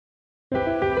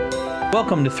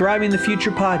Welcome to Thriving the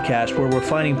Future podcast, where we're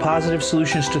finding positive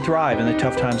solutions to thrive in the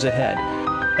tough times ahead.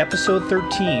 Episode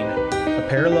 13, a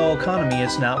parallel economy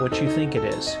is not what you think it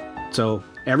is. So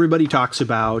everybody talks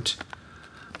about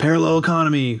parallel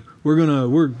economy.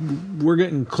 We're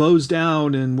getting closed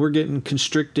down and we're getting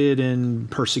constricted and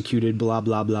persecuted, blah,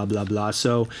 blah, blah, blah, blah.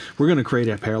 So we're going to create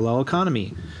a parallel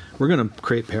economy. We're going to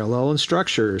create parallel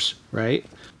structures, right?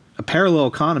 A parallel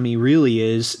economy really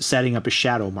is setting up a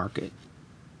shadow market.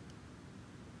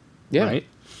 Yeah. Right?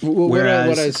 Whereas,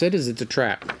 what I said is it's a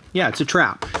trap. Yeah, it's a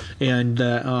trap. And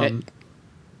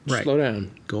right. Slow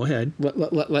down. Go ahead.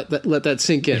 Let that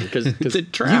sink in, because it's a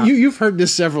trap. You've heard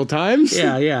this several times.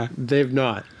 Yeah. They've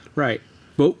not. Right.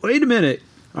 But wait a minute.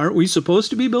 Aren't we supposed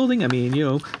to be building? I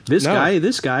mean,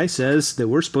 this guy says that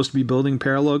we're supposed to be building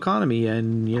parallel economy,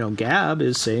 and Gab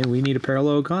is saying we need a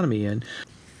parallel economy, and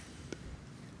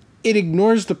it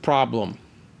ignores the problem.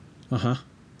 Uh-huh.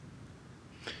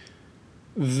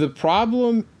 The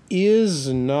problem is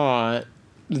not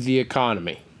the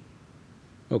economy.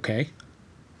 Okay.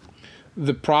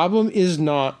 The problem is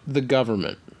not the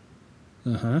government.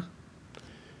 Uh-huh.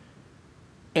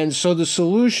 And so the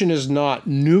solution is not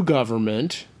new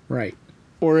government. Right.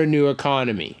 Or a new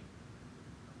economy.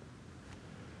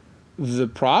 The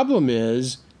problem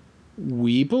is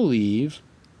we believe,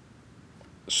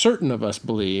 certain of us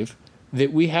believe,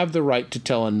 that we have the right to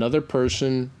tell another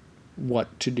person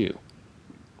what to do.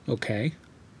 Okay.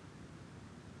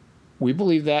 We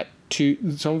believe that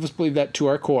some of us believe that to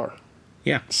our core.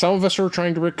 Yeah. Some of us are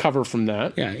trying to recover from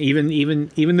that. Yeah, even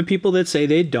the people that say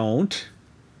they don't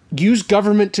use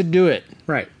government to do it.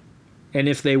 Right. And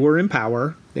if they were in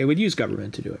power, they would use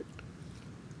government to do it.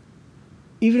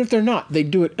 Even if they're not, they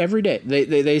do it every day.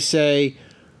 They say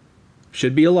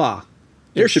should be a law.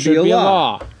 There should be a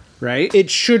law. Right?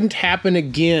 It shouldn't happen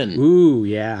again. Ooh,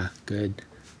 yeah. Good.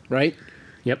 Right?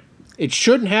 Yep. It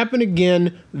shouldn't happen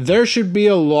again. There should be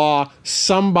a law.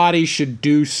 Somebody should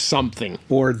do something.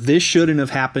 Or this shouldn't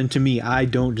have happened to me. I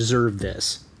don't deserve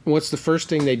this. What's the first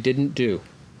thing they didn't do?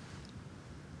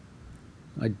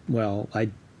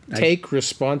 Take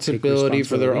responsibility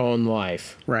for their own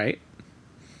life. Right.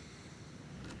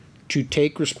 To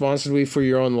take responsibility for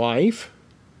your own life,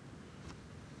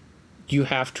 you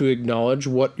have to acknowledge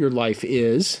what your life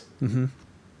is,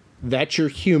 that you're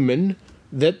human,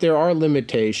 that there are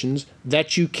limitations,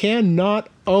 that you cannot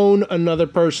own another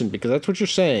person, because that's what you're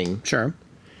saying. Sure.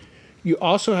 You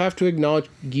also have to acknowledge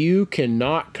you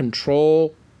cannot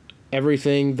control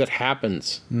everything that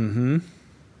happens. Mm-hmm.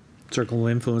 Circle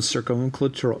of influence, circle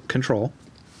of control.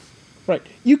 Right.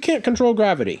 You can't control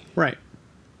gravity. Right.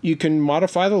 You can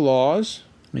modify the laws.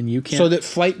 And you can't. So that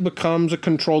flight becomes a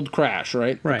controlled crash,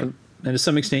 right? Right. And to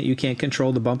some extent, you can't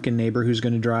control the bumpkin neighbor who's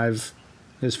going to drive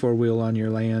his four-wheel on your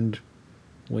land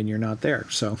when you're not there.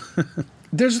 So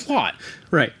there's a lot.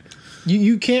 Right.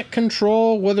 You can't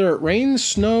control whether it rains,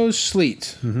 snows,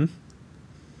 sleets. Mm-hmm.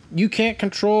 You can't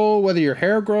control whether your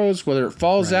hair grows, whether it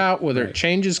falls out, whether it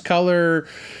changes color.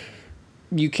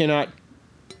 You cannot.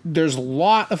 There's a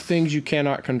lot of things you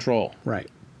cannot control. Right.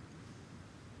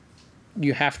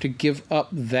 You have to give up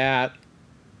that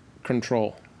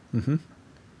control. Mm-hmm.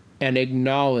 And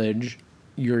acknowledge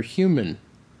you're human.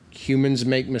 Humans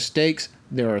make mistakes.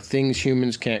 There are things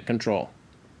humans can't control.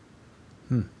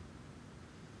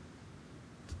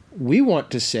 We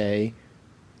want to say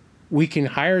we can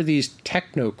hire these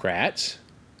technocrats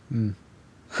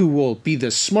who will be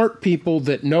the smart people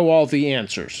that know all the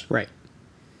answers. Right.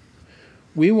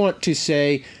 We want to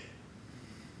say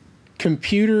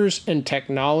computers and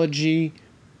technology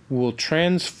will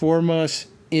transform us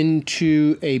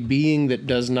into a being that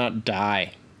does not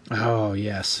die. Oh,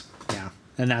 yes. Yeah.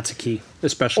 And that's a key,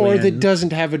 especially or that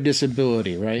doesn't have a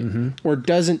disability, right? Or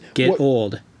doesn't get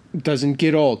old. Doesn't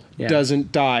get old,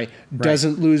 doesn't die,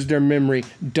 doesn't lose their memory,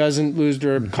 doesn't lose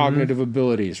their cognitive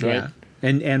abilities, right? Yeah.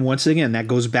 And once again, that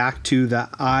goes back to the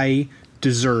I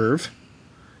deserve,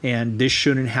 and this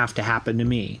shouldn't have to happen to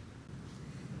me.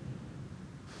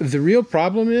 The real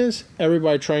problem is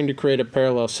everybody trying to create a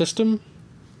parallel system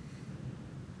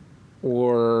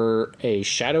or a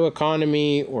shadow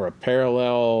economy or a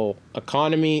parallel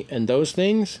economy and those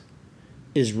things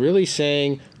is really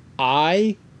saying,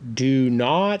 I do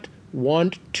not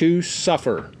want to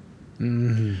suffer.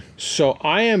 Mm-hmm. So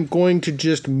I am going to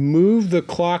just move the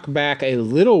clock back a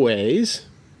little ways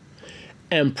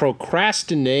and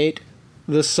procrastinate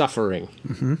the suffering.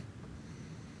 Mm-hmm.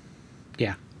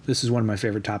 Yeah, this is one of my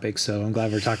favorite topics, so I'm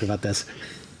glad we're talking about this.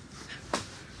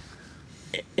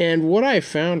 And what I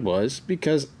found was,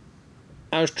 because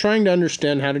I was trying to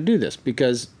understand how to do this,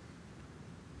 because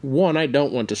one, I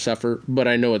don't want to suffer, but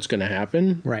I know it's going to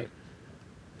happen. Right.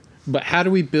 But how do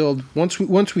we build once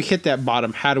we hit that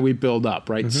bottom? How do we build up?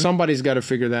 Right. Somebody's got to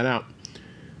figure that out.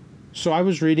 So I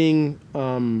was reading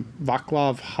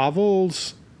Václav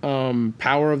Havel's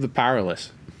Power of the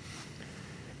Powerless,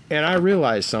 and I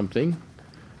realized something.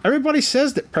 Everybody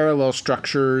says that parallel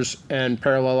structures and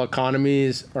parallel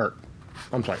economies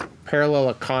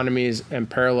and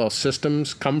parallel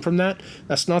systems come from that.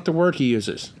 That's not the word he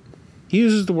uses. He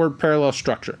uses the word parallel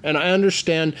structure. And I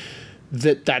understand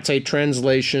that that's a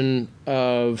translation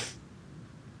of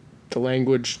the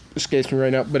language escapes me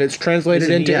right now, but it's translated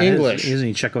into English. Isn't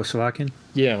he Czechoslovakian?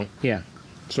 Yeah. Yeah.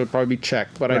 So it'd probably be Czech,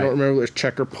 but I don't remember if it was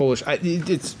Czech or Polish.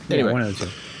 It's anyway. One of the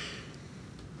two.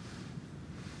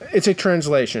 It's a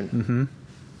translation.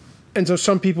 And so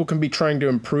some people can be trying to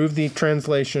improve the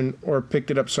translation or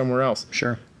picked it up somewhere else.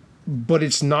 Sure. But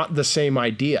it's not the same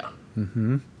idea.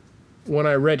 When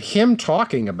I read him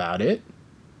talking about it,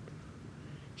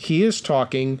 he is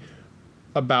talking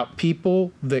about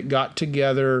people that got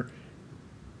together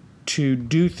to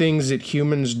do things that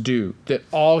humans do, that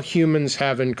all humans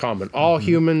have in common. All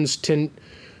humans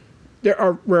there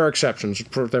are rare exceptions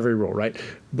for every rule, right?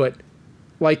 But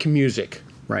like music.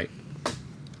 Right.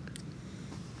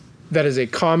 That is a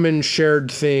common shared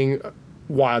thing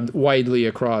widely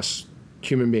across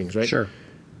human beings, right? Sure.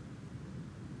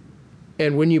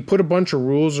 And when you put a bunch of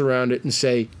rules around it and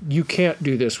say, you can't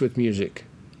do this with music,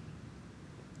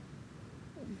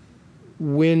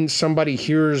 when somebody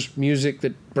hears music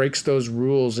that breaks those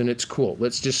rules and it's cool,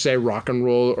 let's just say rock and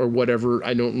roll or whatever,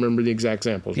 I don't remember the exact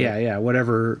examples. Right? Yeah,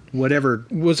 whatever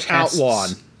was outlawed.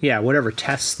 Yeah, whatever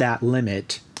tests that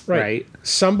limit, right?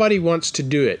 Somebody wants to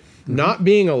do it. Not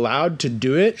being allowed to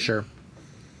do it. Sure.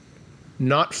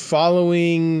 Not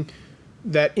following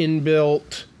that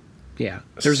inbuilt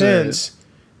sense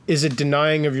is a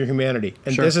denying of your humanity.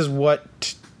 And this is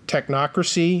what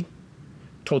technocracy,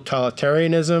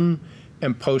 totalitarianism,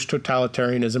 and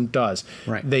post-totalitarianism does.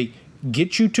 Right. They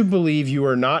get you to believe you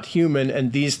are not human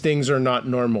and these things are not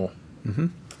normal.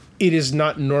 It is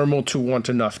not normal to want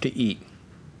enough to eat.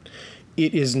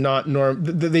 It is not normal.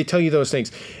 They tell you those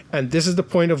things. And this is the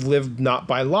point of Live Not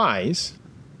by Lies,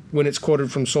 when it's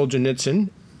quoted from Solzhenitsyn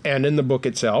and in the book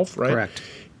itself, right? Correct.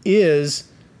 Is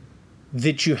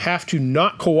that you have to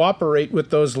not cooperate with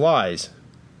those lies.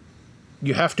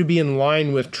 You have to be in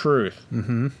line with truth,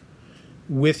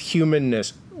 with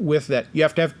humanness, with that. You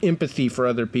have to have empathy for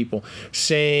other people.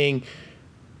 Saying,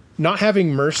 not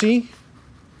having mercy,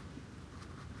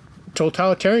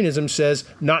 totalitarianism says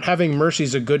not having mercy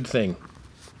is a good thing.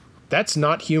 That's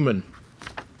not human.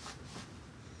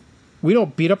 We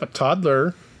don't beat up a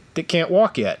toddler that can't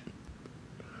walk yet.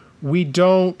 We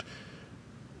don't.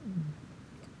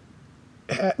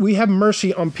 We have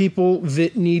mercy on people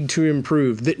that need to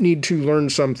improve, that need to learn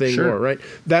something more, right?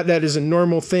 That is a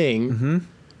normal thing.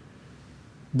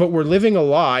 But we're living a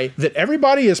lie that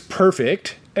everybody is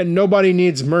perfect and nobody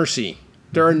needs mercy.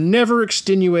 There are never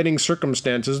extenuating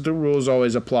circumstances. The rules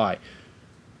always apply.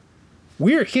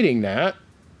 We're hitting that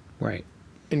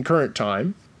in current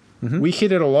time. We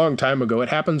hit it a long time ago. It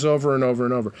happens over and over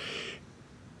and over.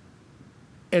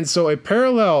 And so a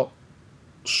parallel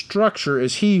structure,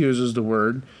 as he uses the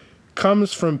word,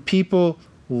 comes from people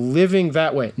living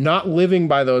that way, not living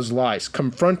by those lies,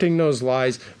 confronting those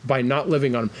lies by not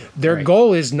living on them. Their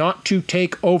goal is not to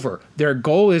take over. Their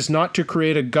goal is not to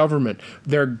create a government.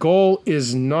 Their goal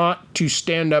is not to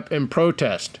stand up and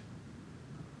protest.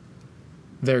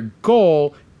 Their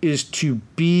goal is to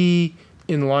be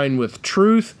in line with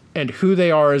truth and who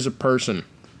they are as a person.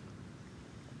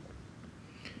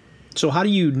 So how do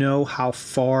you know how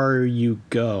far you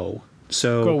go?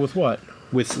 So go with what?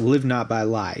 With Live Not by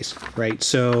Lies, right?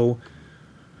 So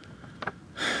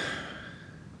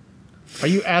are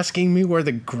you asking me where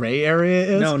the gray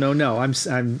area is? No.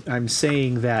 I'm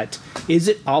saying that, is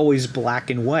it always black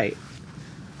and white?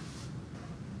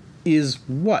 Is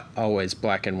what always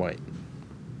black and white?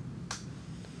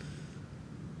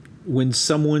 When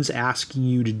someone's asking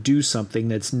you to do something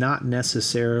that's not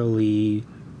necessarily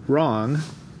wrong,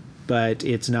 but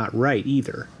it's not right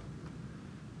either.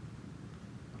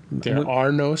 There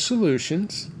are no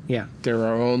solutions. Yeah. There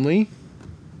are only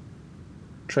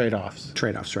trade-offs.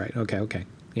 Trade-offs, right. Okay.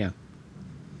 Yeah.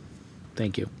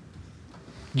 Thank you.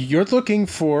 You're looking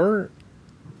for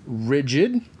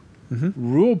rigid,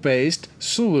 rule-based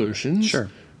solutions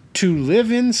to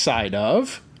live inside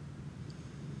of,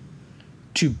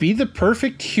 to be the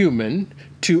perfect human,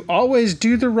 to always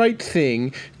do the right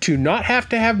thing, to not have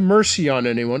to have mercy on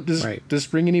anyone. Does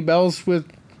this ring any bells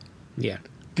with... Yeah.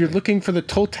 You're looking for the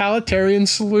totalitarian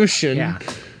solution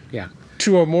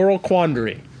to a moral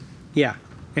quandary. Yeah.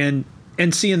 And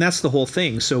that's the whole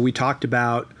thing. So we talked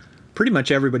about pretty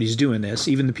much everybody's doing this,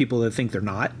 even the people that think they're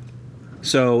not.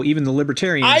 So even the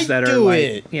libertarians I that do are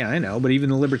it. yeah, I know, but even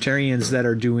the libertarians that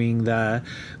are doing we're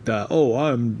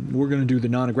going to do the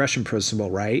non-aggression principle,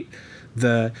 right?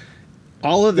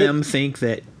 All of them think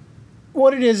that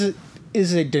What it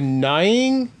is a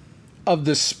denying of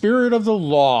the spirit of the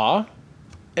law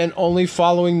and only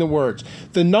following the words.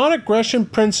 The non-aggression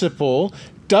principle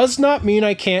does not mean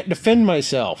I can't defend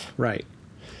myself. right.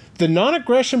 The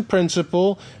non-aggression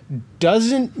principle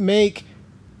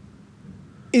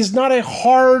is not a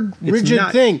hard, rigid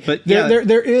not, thing. but yeah.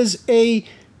 There is a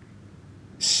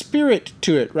spirit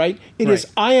to it, right? It is,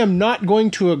 Right. I am not going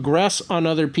to aggress on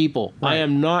other people. I Right.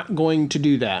 am not going to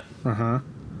do that. That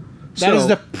So- is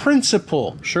the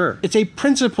principle. Sure. It's a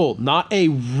principle, not a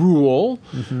rule,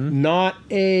 not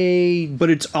a But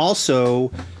it's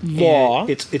also law.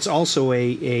 It's also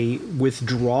a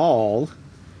withdrawal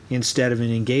instead of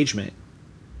an engagement,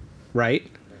 right?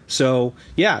 So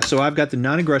so I've got the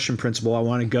non-aggression principle. I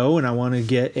want to go and I'm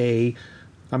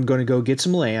going to go get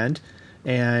some land,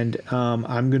 and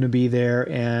I'm going to be there,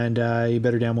 and you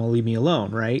better damn well leave me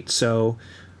alone, right? So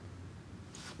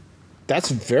That's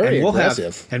very we'll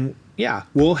aggressive.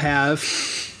 we'll have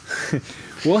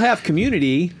we'll have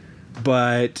community,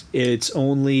 but it's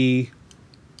only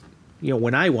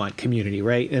when I want community,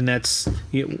 right? And that's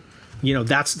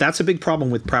that's a big problem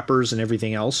with preppers and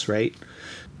everything else, right?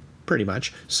 Pretty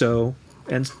much. So,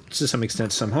 and to some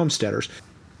extent some homesteaders.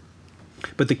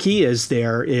 But the key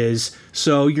is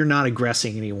so you're not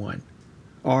aggressing anyone.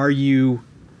 Are you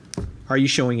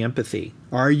showing empathy?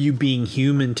 Are you being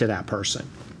human to that person?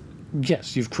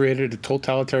 Yes, you've created a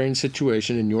totalitarian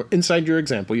situation inside your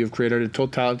example. You've created a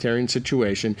totalitarian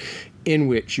situation in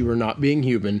which you are not being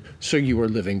human, so you are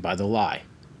living by the lie.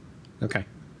 Okay.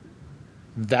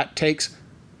 That takes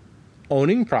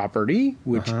owning property,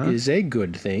 which is a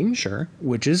good thing, Sure.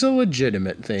 which is a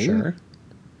legitimate thing, Sure.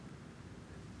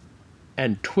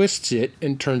 and twists it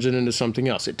and turns it into something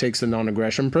else. It takes the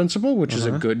non-aggression principle, which is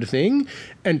a good thing,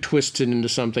 and twists it into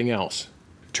something else.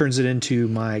 Turns it into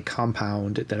my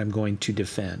compound that I'm going to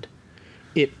defend.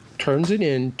 It turns it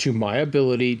into my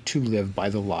ability to live by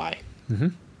the lie.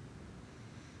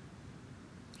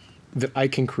 That I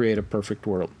can create a perfect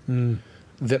world.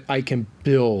 That I can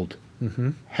build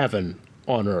heaven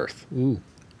on earth. Ooh.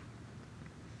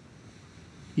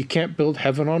 You can't build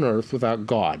heaven on earth without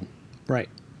God. Right.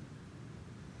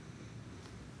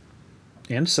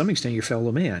 And to some extent your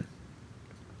fellow man.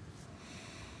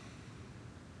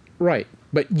 Right.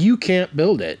 But you can't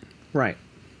build it Right.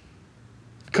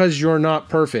 because you're not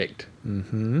perfect.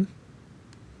 One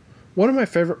of my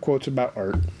favorite quotes about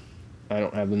art, I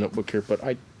don't have the notebook here, but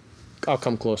I'll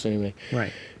come close anyway,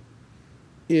 Right.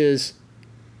 is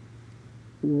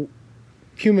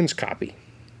humans copy.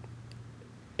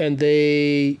 And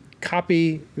they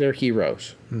copy their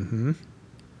heroes.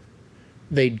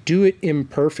 They do it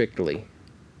imperfectly.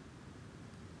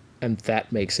 And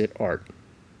that makes it art.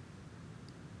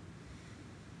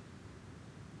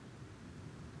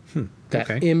 That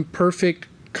Okay. imperfect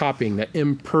copying, that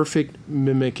imperfect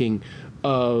mimicking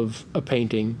of a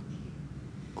painting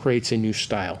creates a new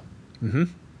style.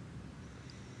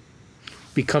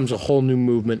 Becomes a whole new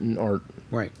movement in art.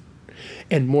 Right.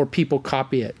 And more people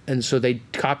copy it. And so they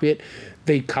copy it.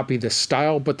 They copy the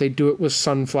style, but they do it with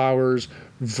sunflowers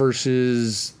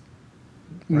versus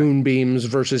moonbeams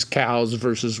versus cows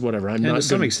versus whatever. And to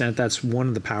some extent, that's one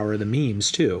of the power of the memes,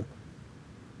 too,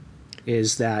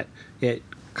 is that it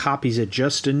copies it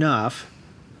just enough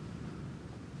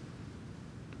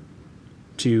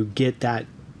to get the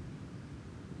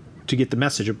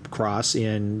message across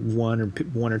in one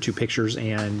or two pictures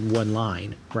and one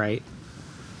line, right?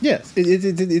 Yes,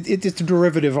 it's a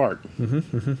derivative art.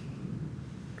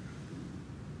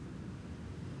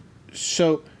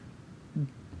 So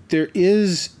there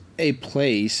is a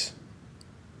place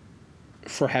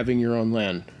for having your own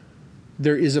land.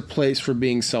 There is a place for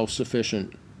being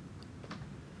self-sufficient.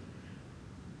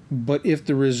 But if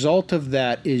the result of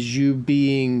that is you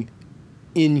being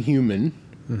inhuman,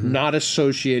 not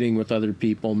associating with other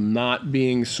people, not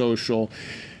being social,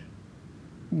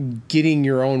 getting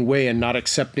your own way and not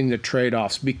accepting the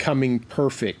trade-offs, becoming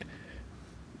perfect,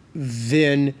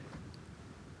 then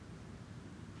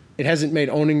it hasn't made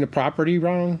owning the property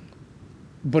wrong,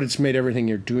 but it's made everything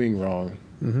you're doing wrong.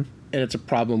 And it's a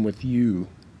problem with you.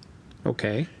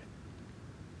 Okay.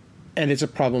 And it's a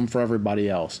problem for everybody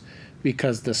else.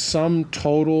 Because the sum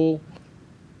total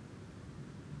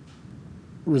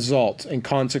results and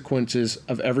consequences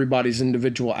of everybody's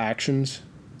individual actions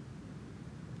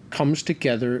comes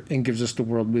together and gives us the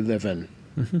world we live in.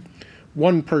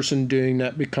 One person doing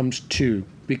that becomes 2,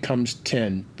 becomes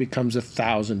 10, becomes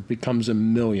 1,000, becomes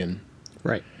 1,000,000.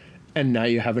 Right. And now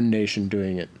you have a nation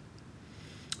doing it.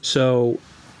 So,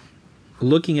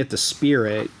 looking at the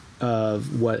spirit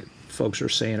of what folks are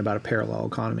saying about a parallel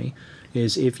economy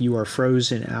is if you are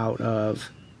frozen out of,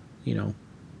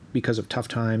 because of tough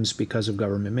times, because of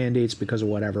government mandates, because of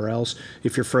whatever else,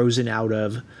 if you're frozen out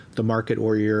of the market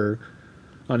or you're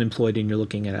unemployed and you're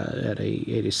looking at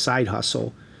a side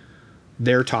hustle,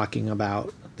 they're talking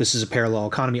about this is a parallel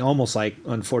economy, almost like,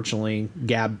 unfortunately,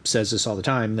 Gab says this all the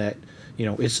time, that,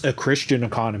 it's a Christian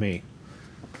economy.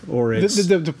 Or it's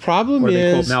the problem or they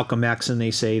is quote Malcolm X and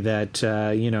they say that,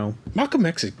 Malcolm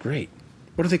X is great.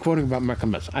 What are they quoting about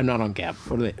Malcolm X? I'm not on Gab.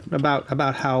 What are they? About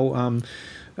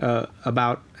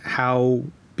how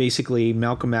basically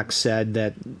Malcolm X said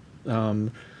that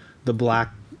the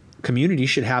black community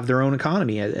should have their own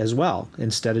economy as well,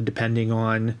 instead of depending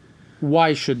on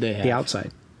Why should they have? the outside.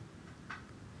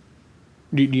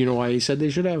 Do you know why he said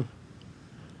they should have?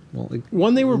 Well,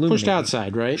 One, they were pushed illuminate me.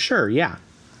 outside, right? Sure, yeah.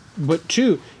 But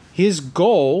 2, his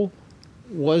goal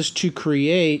was to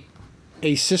create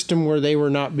a system where they were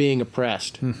not being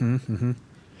oppressed.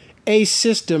 A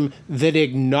system that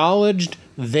acknowledged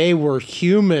they were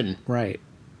human. Right.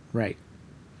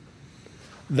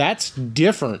 That's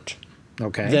different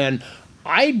Okay. than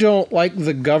I don't like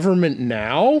the government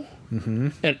now,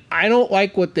 and I don't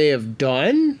like what they have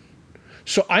done,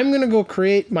 so I'm going to go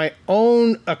create my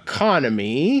own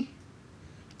economy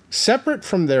separate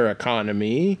from their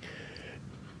economy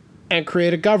and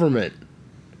create a government.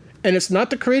 And it's not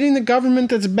the creating the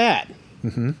government that's bad.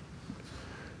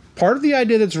 Part of the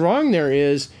idea that's wrong there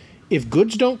is if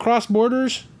goods don't cross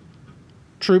borders,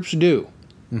 troops do.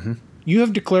 You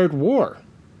have declared war.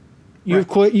 You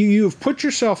have put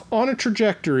yourself on a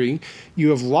trajectory. You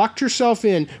have locked yourself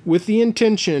in with the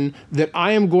intention that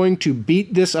I am going to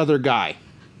beat this other guy.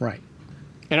 Right.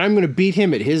 And I'm going to beat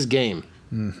him at his game.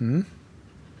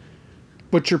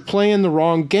 But you're playing the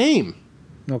wrong game.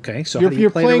 Okay, so You're, how do you you're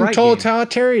play playing the right game?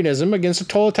 totalitarianism against a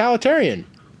totalitarian.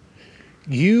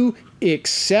 You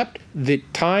accept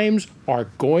that times are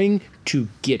going to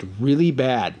get really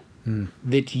bad.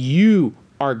 That you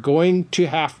are going to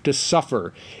have to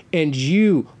suffer. And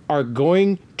you are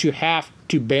going to have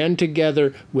to band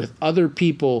together with other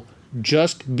people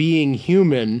just being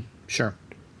human. Sure.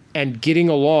 And getting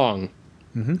along.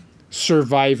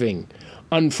 Surviving.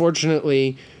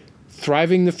 Unfortunately,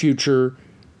 thriving the future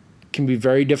can be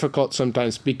very difficult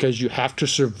sometimes because you have to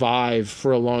survive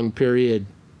for a long period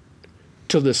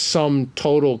till the sum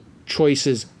total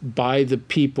choices by the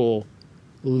people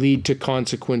lead to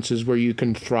consequences where you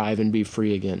can thrive and be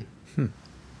free again.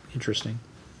 Interesting.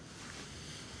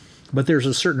 But there's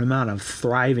a certain amount of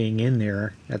thriving in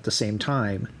there at the same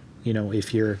time.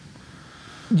 If you're...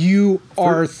 You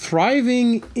are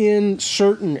thriving in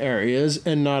certain areas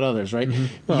and not others, right?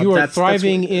 Well, you are that's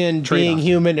thriving what- in being trade-offs.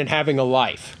 human and having a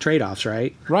life. Trade-offs,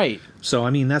 right? Right. So,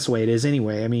 that's the way it is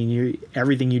anyway.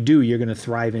 Everything you do, you're going to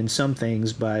thrive in some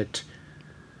things, but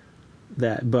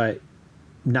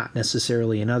not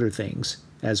necessarily in other things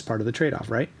as part of the trade-off,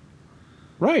 right?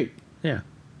 Right. Yeah.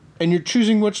 And you're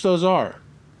choosing which those are.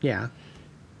 Yeah.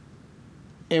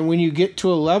 And when you get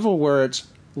to a level where it's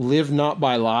live not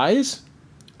by lies,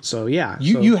 So, yeah.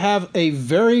 you have a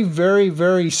very, very,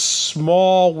 very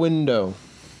small window.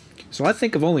 So I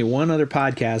think of only one other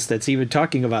podcast that's even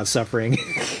talking about suffering.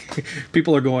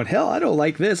 People are going, hell, I don't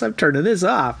like this. I'm turning this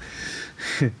off.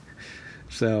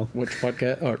 So, Which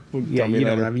podcast? Or, yeah,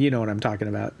 you know what I'm talking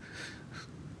about.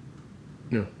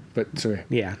 No, but sorry.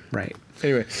 Yeah, right.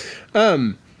 Anyway,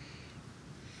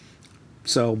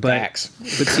 So, facts.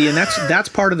 but see, and that's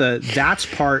part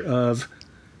of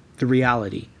the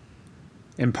reality,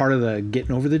 and part of the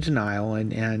getting over the denial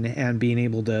and being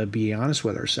able to be honest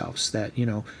with ourselves that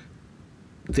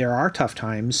there are tough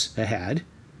times ahead.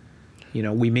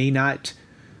 We may not,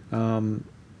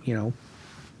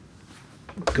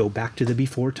 go back to the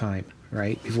before time,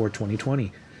 right? Before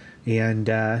 2020, and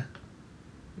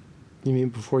You mean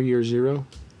before year 0?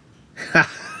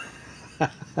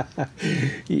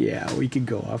 yeah, we could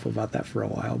go off about that for a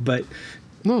while, but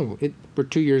No, we're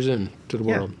 2 years in to the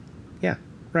world. yeah,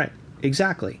 right,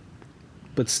 exactly.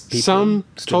 But people Some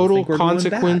still total think we're going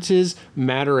back. consequences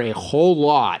matter a whole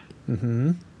lot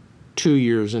 2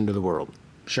 years into the world.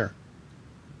 Sure.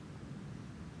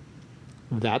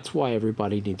 That's why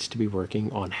everybody needs to be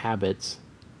working on habits,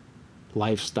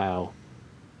 lifestyle,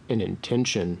 and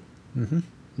intention,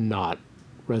 not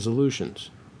resolutions.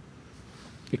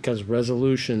 Because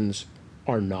resolutions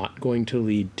are not going to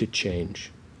lead to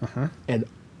change. And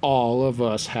all of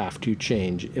us have to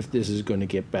change if this is going to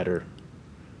get better.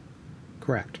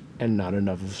 Correct. And not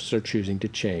enough of us are choosing to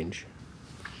change.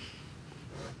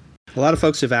 A lot of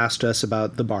folks have asked us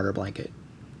about the barter blanket.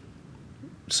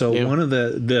 So Yeah. one of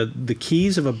the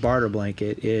keys of a barter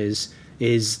blanket is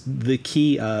the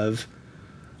key of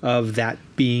that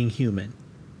being human.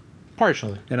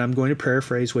 Partially. And I'm going to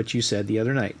paraphrase what you said the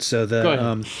other night. So Go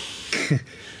ahead.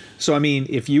 so I mean,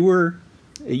 it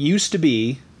used to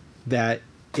be that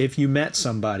if you met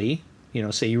somebody, you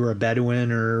know, say you were a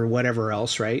Bedouin or whatever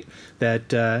else, right?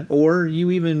 That or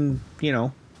you even, you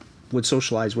know, would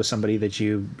socialize with somebody that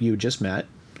you just met.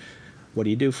 What do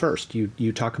you do first?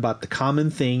 You talk about the common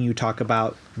thing. You talk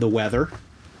about the weather,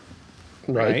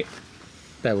 right?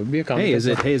 That would be a common Hey, is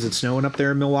it snowing up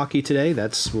there in Milwaukee today?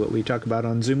 That's what we talk about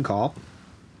on Zoom call.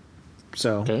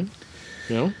 So, Okay.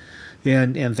 You know?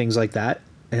 and things like that.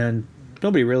 And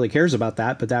nobody really cares about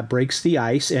that, but that breaks the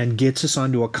ice and gets us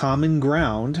onto a common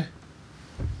ground,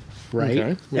 right?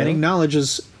 Okay, yeah. And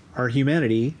acknowledges our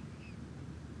humanity.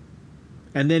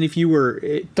 And then if you were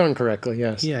Done correctly,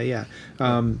 yes. yeah.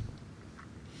 And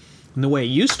the way it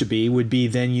used to be would be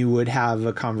then you would have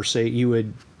a conversation. You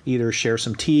would either share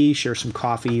some tea, share some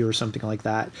coffee, or something like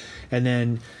that, and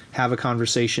then have a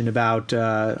conversation about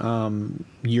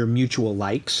your mutual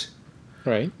likes,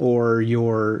 Right. or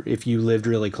if you lived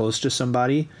really close to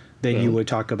somebody, then Yeah. you would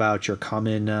talk about your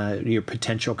your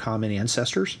potential common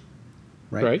ancestors,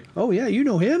 right? Right. Oh yeah, you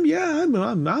know him. Yeah,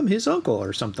 I'm his uncle,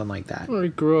 or something like that.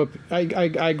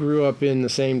 I grew up in the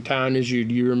same town as you.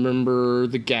 Do you remember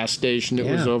the gas station that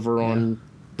was Yeah, over on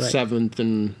Right. 7th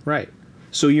and Right.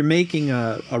 So you're making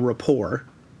a rapport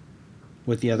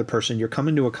with the other person. You're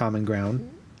coming to a common ground.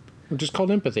 which is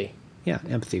called empathy. Yeah,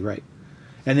 empathy, right.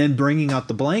 And then bringing out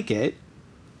the blanket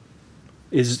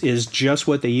is just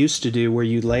what they used to do, where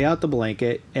you'd lay out the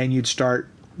blanket and you'd start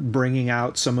bringing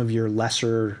out some of your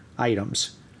lesser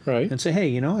items Right. and say, hey,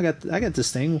 you know, I got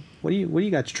this thing. What do you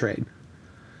got to trade?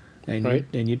 And Right.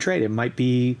 you trade. It might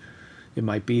be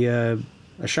a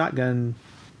shotgun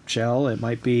shell. It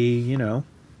might be, you know,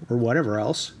 or whatever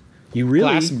else. You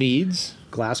really Glass beads,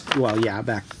 well, yeah,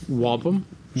 back wampum,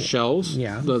 shells.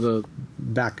 Yeah. The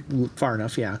back far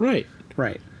enough, yeah. right.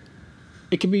 Right.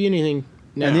 It could be anything.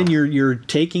 Now. And then you're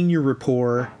taking your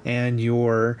rapport and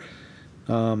your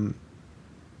and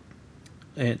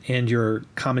your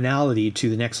commonality to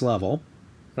the next level,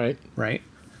 right. right?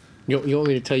 You want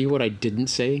me to tell you what I didn't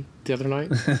say the other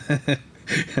night?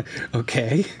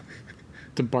 Okay.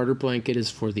 The barter blanket is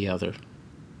for the other.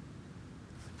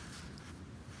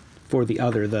 For the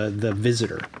other, the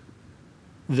visitor.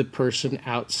 The person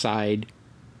outside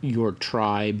your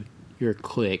tribe, your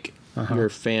clique, your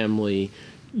family,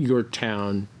 your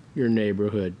town, your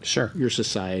neighborhood, Sure. your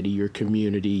society, your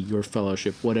community, your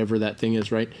fellowship, whatever that thing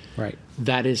is, right? Right.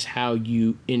 That is how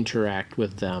you interact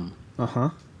with them.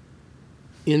 Uh-huh.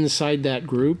 Inside that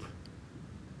group,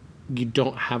 you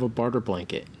don't have a barter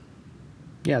blanket.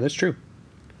 Yeah, that's true.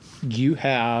 You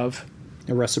have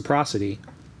A reciprocity.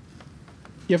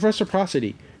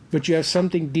 reciprocity, but you have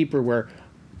something deeper where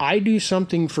I do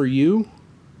something for you,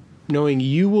 knowing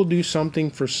you will do something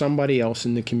for somebody else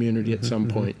in the community at some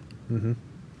point.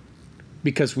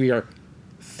 Because we are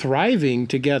thriving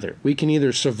together. We can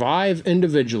either survive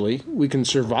individually, we can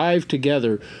survive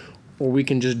together, or we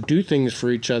can just do things for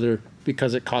each other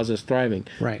because it causes thriving.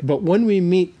 Right. But when we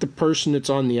meet the person that's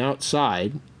on the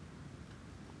outside,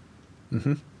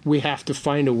 we have to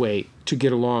find a way to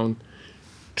get along,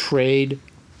 trade,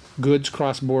 goods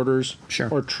cross borders, Sure.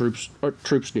 or troops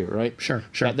do, right? Sure.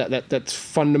 That's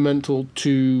fundamental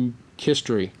to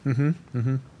history.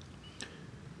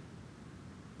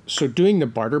 So doing the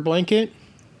barter blanket,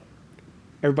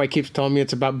 everybody keeps telling me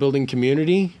it's about building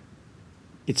community.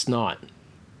 It's not.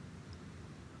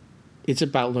 It's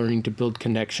about learning to build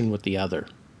connection with the other.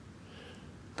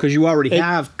 Because you already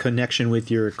have connection with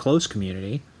your close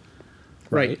community.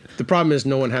 Right. The problem is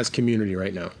no one has community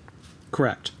right now.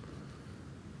 Correct.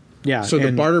 Yeah. So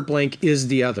the barter blank is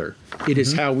the other. It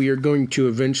is how we are going to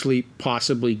eventually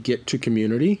possibly get to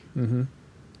community.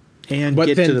 and But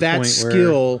get to then the that point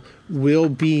skill will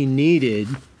be needed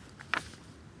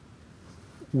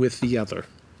with the other.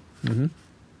 and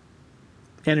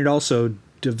it also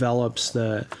develops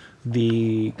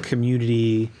the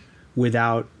community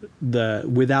without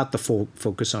the full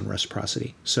focus on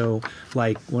reciprocity. So,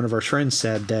 like one of our friends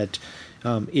said that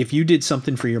if you did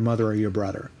something for your mother or your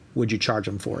brother, would you charge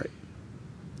them for it?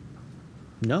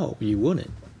 No, you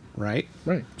wouldn't, right?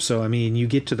 Right. So, I mean, you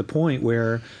get to the point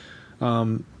where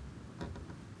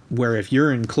if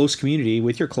you're in close community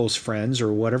with your close friends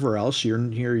or whatever else,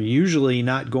 you're usually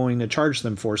not going to charge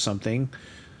them for something,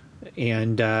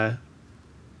 and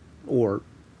or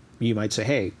you might say,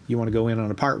 hey, you want to go in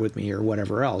on a part with me or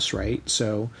whatever else, right?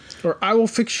 So, Or I will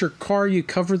fix your car, you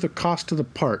cover the cost of the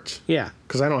parts. yeah.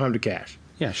 Because I don't have the cash.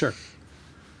 Yeah, sure.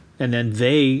 And then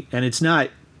it's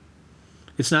not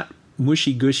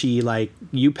mushy gushy like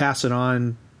you pass it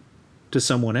on to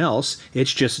someone else.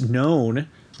 It's just known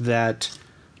that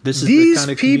this is the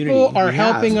kind of community These people are we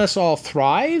have. helping us all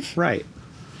thrive, Right.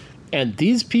 and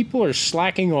these people are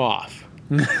slacking off.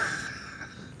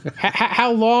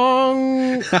 How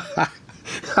long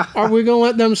are we going to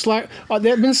let them slack? Oh,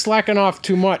 they've been slacking off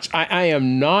too much. I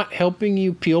am not helping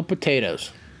you peel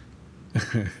potatoes.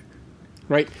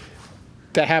 Right?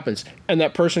 That happens. And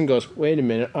that person goes, wait a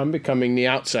minute, I'm becoming the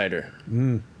outsider.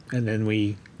 And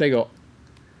then They go,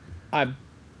 I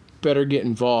better get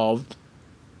involved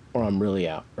or I'm really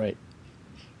out, right?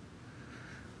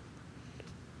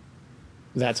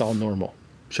 That's all normal.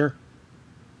 sure.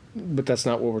 But that's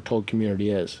not what we're told community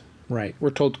is. Right. We're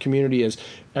told community is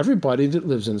everybody that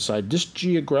lives inside this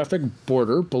geographic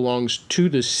border belongs to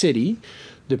the city.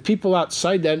 The people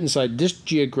outside that, inside this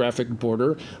geographic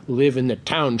border, live in the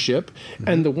township.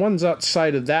 And the ones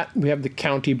outside of that, we have the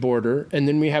county border. And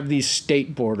then we have these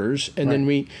state borders. And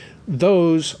then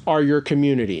those are your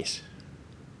communities.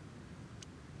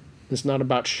 It's not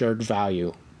about shared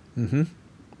value.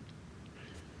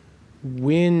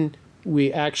 When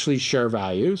we actually share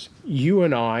values, you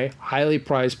and I highly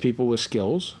prize people with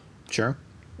skills. Sure.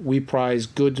 We prize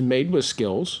goods made with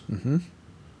skills.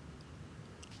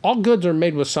 All goods are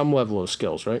made with some level of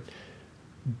skills, right?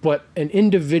 But an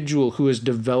individual who has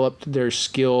developed their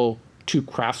skill to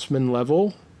craftsman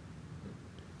level,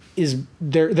 is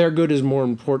their good is more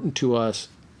important to us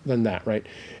than that, right?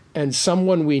 And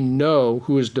someone we know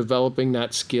who is developing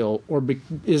that skill or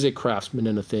is a craftsman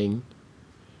in a thing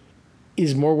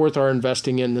is more worth our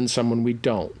investing in than someone we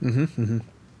don't.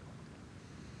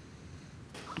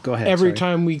 Go ahead. Every sorry.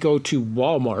 time we go to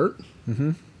Walmart,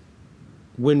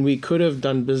 when we could have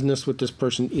done business with this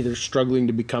person either struggling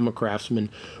to become a craftsman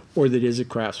or that is a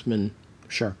craftsman,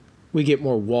 Sure. we get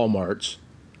more Walmarts,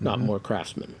 not more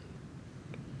craftsmen.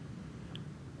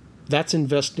 That's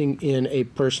investing in a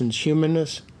person's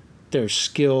humanness, their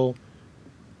skill,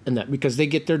 and that because they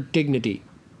get their dignity,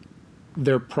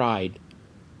 their pride,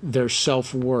 their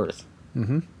self-worth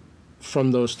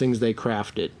from those things they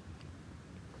crafted.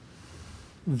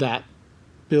 That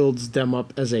builds them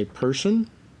up as a person,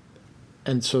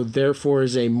 and so therefore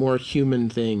is a more human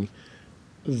thing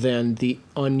than the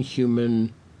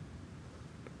unhuman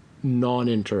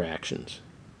non-interactions.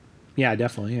 Yeah,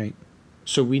 definitely. Right.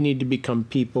 So we need to become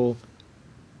people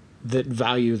that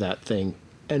value that thing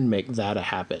and make that a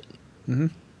habit. And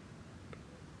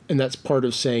that's part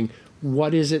of saying,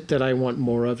 what is it that I want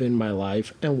more of in my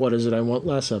life, and what is it I want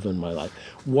less of in my life?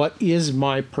 What is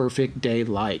my perfect day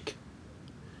like?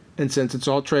 And since it's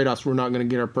all trade-offs, we're not going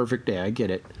to get our perfect day. I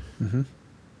get it.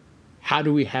 How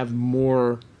do we have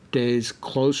more days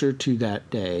closer to that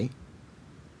day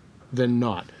than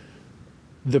not?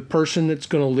 The person that's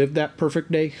going to live that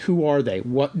perfect day, who are they?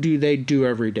 What do they do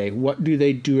every day? What do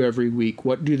they do every week?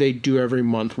 What do they do every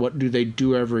month? What do they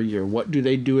do every year? What do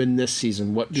they do in this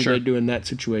season? What do they do in that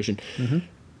situation?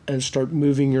 And start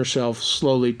moving yourself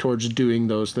slowly towards doing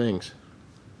those things.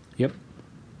 Yep.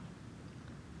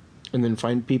 And then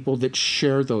find people that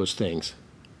share those things.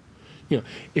 You know,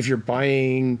 if you're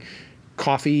buying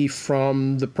coffee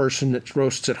from the person that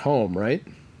roasts at home, right?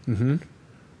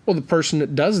 Well, the person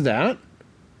that does that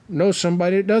knows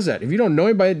somebody that does that. If you don't know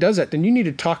anybody that does that, then you need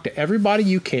to talk to everybody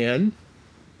you can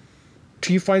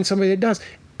till you find somebody that does.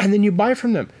 And then you buy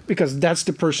from them because that's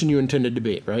the person you intended to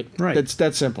be, right? Right. That's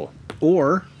that simple.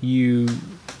 Or you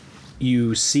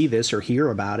see this or hear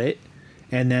about it,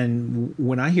 and then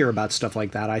when I hear about stuff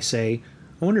like that, I say,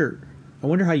 I wonder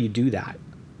how you do that.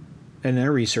 And then I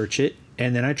research it,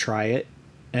 and then I try it,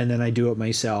 and then I do it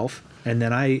myself, and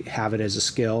then I have it as a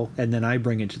skill, and then I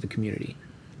bring it to the community.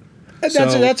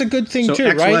 That's a good thing so too,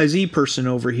 XYZ right? XYZ person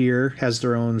over here has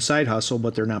their own side hustle,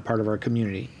 but they're not part of our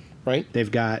community. Right.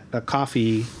 They've got a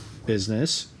coffee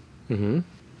business.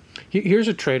 Here's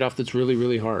a trade-off that's really,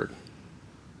 really hard.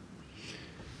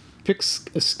 Pick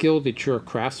a skill that you're a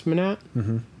craftsman at,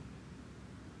 and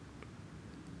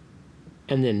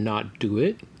then not do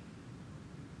it,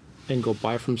 and go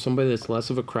buy from somebody that's less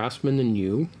of a craftsman than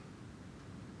you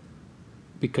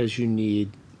because you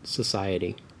need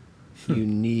society. You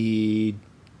need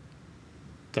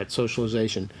that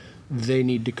socialization. They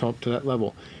need to come up to that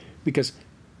level because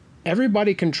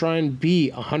everybody can try and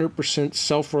be 100%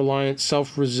 self-reliant,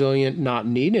 self-resilient, not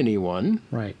need anyone.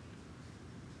 Right.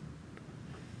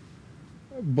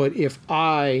 But if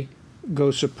I go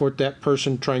support that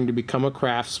person trying to become a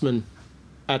craftsman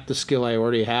at the skill I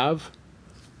already have,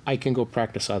 I can go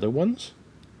practice other ones.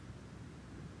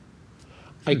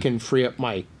 I can free up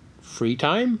my free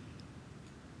time.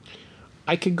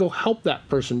 I could go help that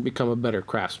person become a better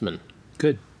craftsman.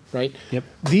 Good. Right? Yep.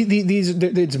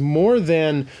 It's more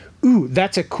than, ooh,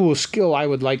 that's a cool skill I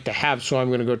would like to have, so I'm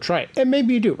going to go try it. And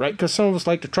maybe you do, right? Because some of us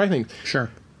like to try things. Sure.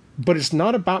 But it's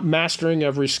not about mastering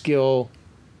every skill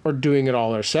or doing it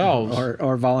all ourselves.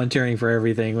 Or volunteering for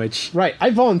everything, which... Right. I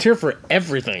volunteer for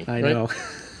everything. I right? know.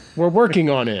 We're working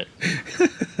on it.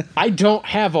 I don't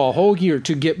have a whole year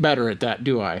to get better at that,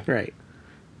 do I? Right.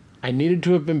 I needed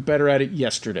to have been better at it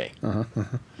yesterday.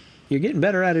 You're getting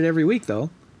better at it every week, though.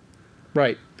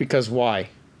 Right. Because why?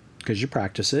 Because you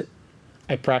practice it.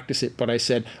 I practice it, but I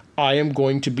said, I am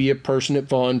going to be a person that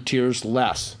volunteers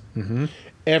less. Mm-hmm.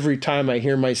 Every time I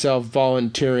hear myself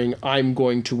volunteering, I'm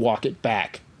going to walk it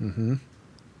back. Mm-hmm.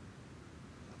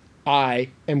 I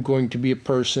am going to be a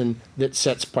person that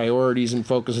sets priorities and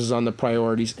focuses on the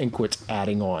priorities and quits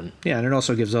adding on. Yeah, and it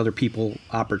also gives other people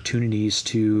opportunities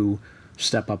to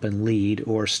step up and lead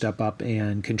or step up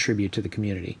and contribute to the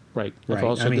community. Right. Right.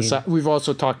 We've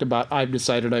also talked about, I've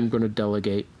decided I'm going to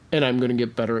delegate, and I'm going to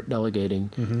get better at delegating.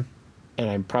 Mm-hmm. And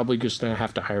I'm probably just going to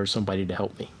have to hire somebody to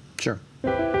help me. Sure.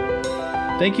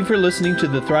 Thank you for listening to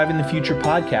the Thrive in the Future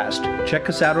podcast. Check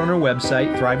us out on our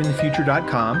website,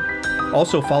 thriveinthefuture.com.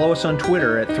 Also, follow us on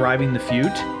Twitter at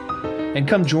thrivingthefute. And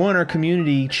come join our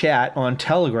community chat on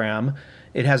Telegram.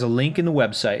 It has a link in the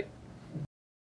website.